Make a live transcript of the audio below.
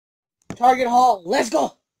Target haul. Let's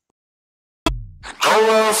go.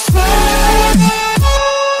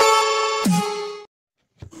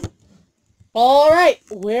 Alright,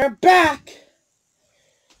 we're back.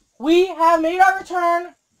 We have made our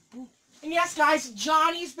return. And yes, guys,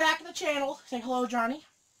 Johnny's back on the channel. Say hello, Johnny.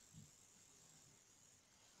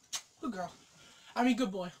 Good girl. I mean,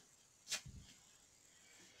 good boy.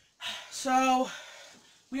 So,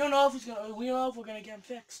 we don't know if we're gonna get him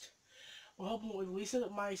fixed. We're hoping with Lisa.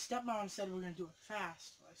 My stepmom said we're gonna do it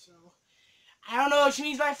fast. So, I don't know what she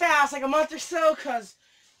means by fast, like a month or so, cause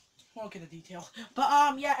I won't get the detail.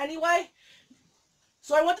 But yeah. Anyway,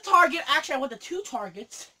 so I went to Target. Actually, I went to 2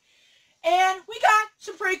 Targets, and we got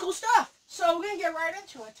some pretty cool stuff. So we're gonna get right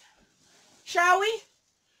into it, shall we?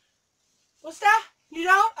 What's that? You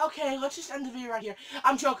don't? Okay, let's just end the video right here.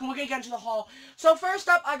 I'm joking. We're gonna get into the haul. So first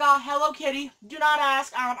up, I got Hello Kitty. Do not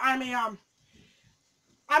ask. I'm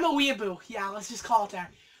a weeaboo. Yeah, let's just call it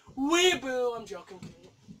that. Weeaboo. I'm joking.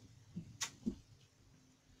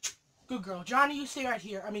 Good girl. Johnny, you stay right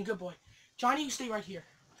here. I mean, good boy. Johnny, you stay right here.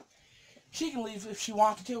 She can leave if she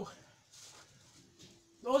wants to.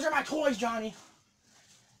 Those are my toys, Johnny.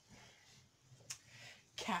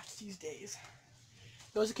 Cats these days.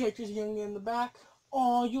 Those are characters you can get in the back.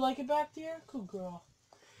 Oh, you like it back there? Cool girl.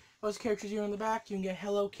 Those characters you in the back, you can get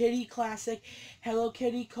Hello Kitty Classic, Hello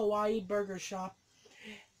Kitty Kawaii Burger Shop,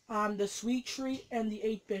 the Sweet Treat, and the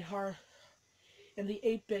 8-bit heart, and the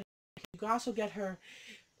 8-bit. You can also get her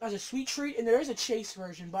as a Sweet Treat, and there is a Chase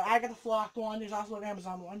version, but I got the flocked one. There's also an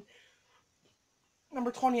Amazon one.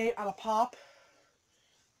 Number 28 out of Pop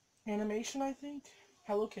Animation, I think.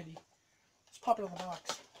 Hello Kitty. Let's pop it in the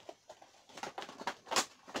box.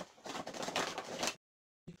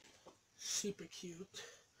 Super cute.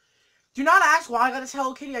 Do not ask why I got this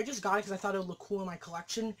Hello Kitty. I just got it because I thought it would look cool in my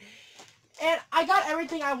collection. And I got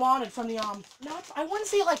everything I wanted from the, I wouldn't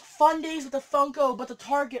say like Fun Days with the Funko, but the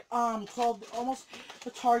Target, almost the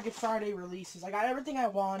Target Friday releases. I got everything I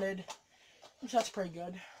wanted, which that's pretty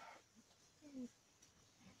good.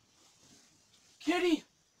 Kitty!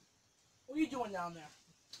 What are you doing down there?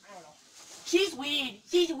 I don't know. She's weird.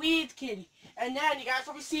 She's weird, Kitty. And then, you guys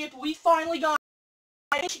probably see it, but we finally got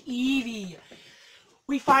 10-inch Eevee.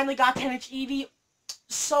 We finally got 10-inch Eevee.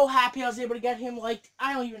 So happy I was able to get him. Like,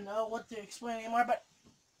 I don't even know what to explain anymore, but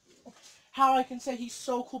how I can say he's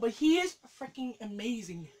so cool. But he is freaking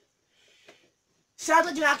amazing.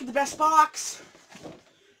 Sadly, did not get the best box.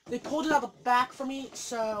 They pulled it out the back for me,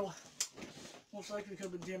 so most likely could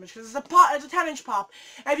have been damaged because it's a 10-inch pop.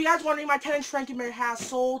 And if you guys wondering, my 10-inch Frankie Bear has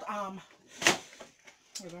sold. I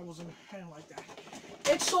didn't like that.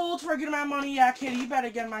 It sold for a good amount of money. Yeah, Kitty, you better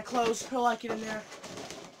get in my clothes. He'll like it in there.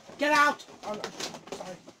 Get out. Oh, no.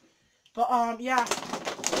 Sorry. But yeah.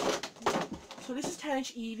 So this is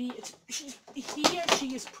 10-inch Eevee.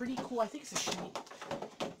 She is pretty cool. I think it's a she.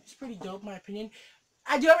 It's pretty dope, in my opinion.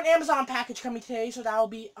 I do have an Amazon package coming today, so that will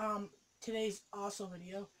be today's also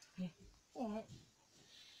video. Oh.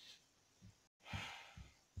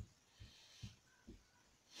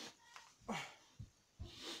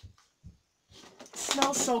 It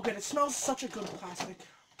smells so good. It smells such a good plastic.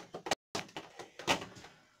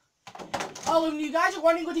 Oh, and you guys are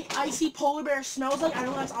wondering what the icy polar bear smells like. I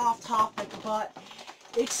know that's off topic, but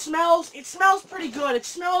it smells pretty good.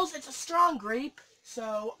 It's a strong grape.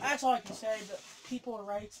 So that's all I can say. But people are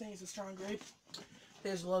right saying it's a strong grape.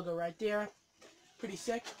 There's the logo right there. Pretty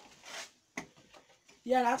sick.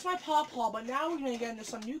 Yeah, that's my pop haul, but now we're going to get into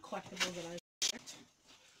some new collectibles that I picked.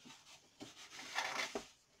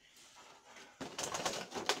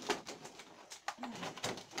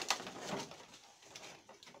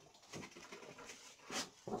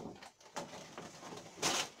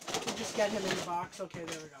 We'll just get him in the box. Okay,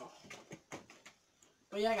 there we go.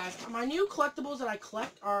 But yeah, guys, my new collectibles that I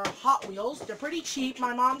collect are Hot Wheels. They're pretty cheap.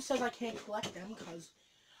 My mom says I can't collect them because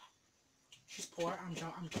she's poor. I'm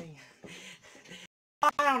kidding. I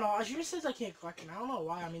don't know. She just says I can't collect them. I don't know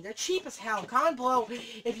why. I mean, they're cheap as hell. Comment below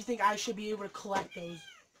if you think I should be able to collect those.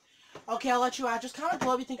 Okay, I'll let you out. Just comment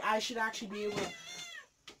below if you think I should actually be able to...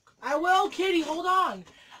 I will, Kitty. Hold on.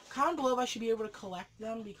 Comment below if I should be able to collect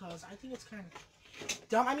them because I think it's kind of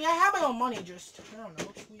dumb. I mean, I have my own money. Just, I don't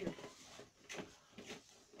know. It's weird.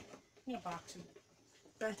 In a box and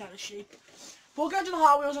bent out of shape. We'll get to the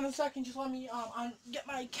Hot Wheels in a second. Just let me get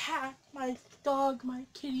my cat, my dog, my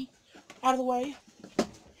kitty out of the way.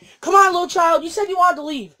 Come on, little child. You said you wanted to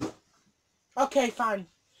leave. Okay, fine.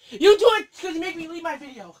 You do it because you make me leave my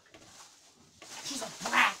video. She's a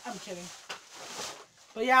brat. I'm kidding.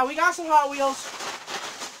 But yeah, we got some Hot Wheels.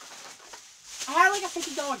 I had like a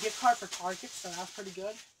 $50 gift card for Target, so that was pretty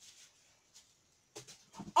good.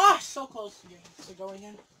 Oh, so close to going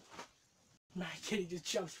in. My kitty just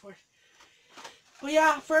jumped for it. But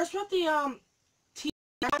yeah, first with the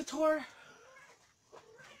tour.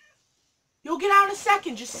 You'll get out in a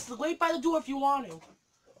second. Just wait by the door if you want to.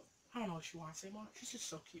 I don't know what she wants anymore. She's just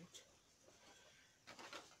so cute.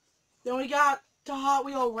 Then we got the Hot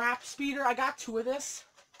Wheel Rap Speeder. I got 2 of this.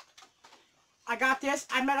 I got this.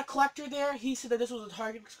 I met a collector there. He said that this was a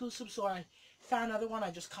Target exclusive, so I found another one.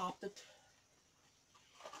 I just copped it.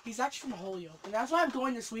 He's actually from Holyoke. And that's why I'm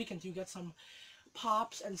going this weekend to get some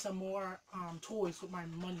pops and some more toys with my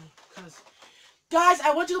money. Because, guys,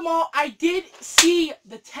 I went to the mall. I did see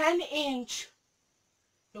the 10-inch.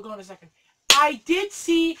 You'll go in a second. I did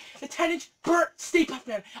see the 10-inch Burt Stay Puft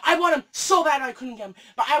Man. I want him so bad I couldn't get him.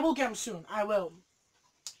 But I will get him soon. I will.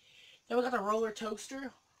 Then we got the Roller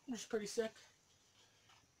Toaster, which is pretty sick.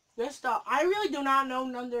 This stuff, I really do not know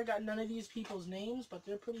none of these people's names, but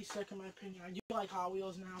they're pretty sick in my opinion. I do like Hot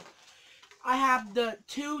Wheels now. I have the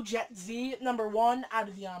 2 Jet Z #1 out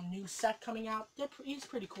of the new set coming out. He's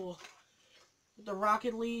pretty cool. The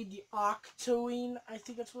Rocket League, the Octoine, I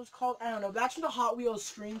think that's what it's called. I don't know. That's from the Hot Wheels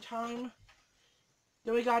Screen Time.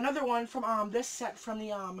 Then we got another one from this set from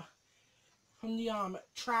the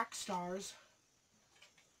Track Stars.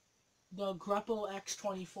 The Grapple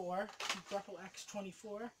X24. Grapple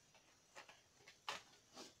X24.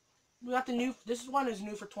 We got the new. This one is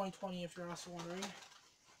new for 2020, if you're also wondering.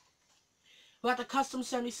 We got the Custom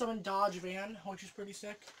 77 Dodge van, which is pretty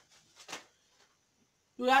sick.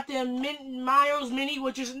 We got the Miles Mini,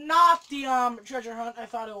 which is not the treasure hunt. I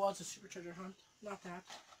thought it was a super treasure hunt. Not that.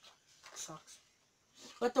 Sucks.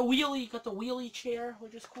 Got the wheelie chair,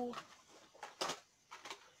 which is cool.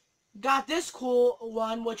 Got this cool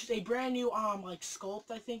one, which is a brand new like sculpt.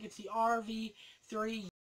 I think it's the RV3.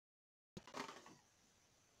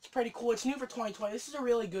 It's pretty cool. It's new for 2020. This is a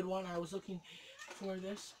really good one. I was looking for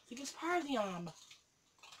this. I think it's part of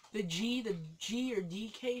the G or D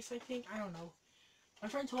case. I think. I don't know. My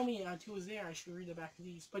friend told me it was there. I should read the back of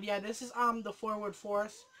these. But yeah, this is the Forward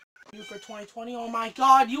Force, new for 2020. Oh my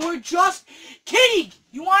God, you were just kidding.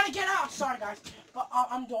 You want to get out? Sorry guys, but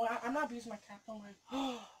I'm going. I'm not using my cap. Don't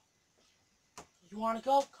worry. You want to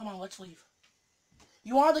go? Come on, let's leave.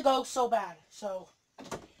 You wanted to go so bad, so.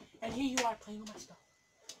 And here you are playing with my stuff.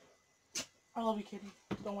 I love you, kitty.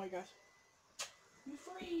 Don't worry, guys. You're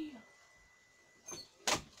free.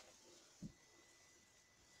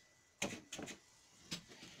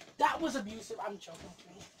 That was abusive. I'm joking.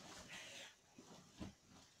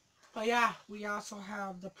 But yeah, we also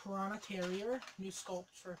have the Piranha Terrier, new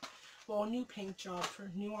sculpt for, well, new paint job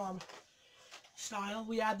for new style.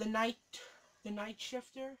 We have the Night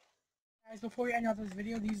Shifter. Guys, before we end off this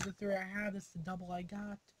video, these are the 3 I have. This is the double I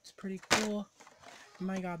got. It's pretty cool.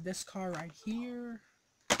 And I got this car right here.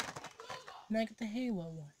 And I got the Halo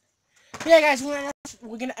one. But yeah, guys,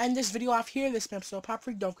 we're gonna end this video off here. This episode Pop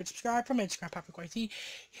Freak. Don't forget to subscribe from Instagram, Pop Freak YT.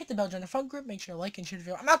 Hit the bell, join the fun group. Make sure to like and share the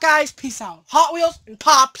video. I'm out, guys. Peace out. Hot Wheels and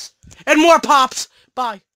Pops and more Pops.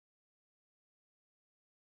 Bye.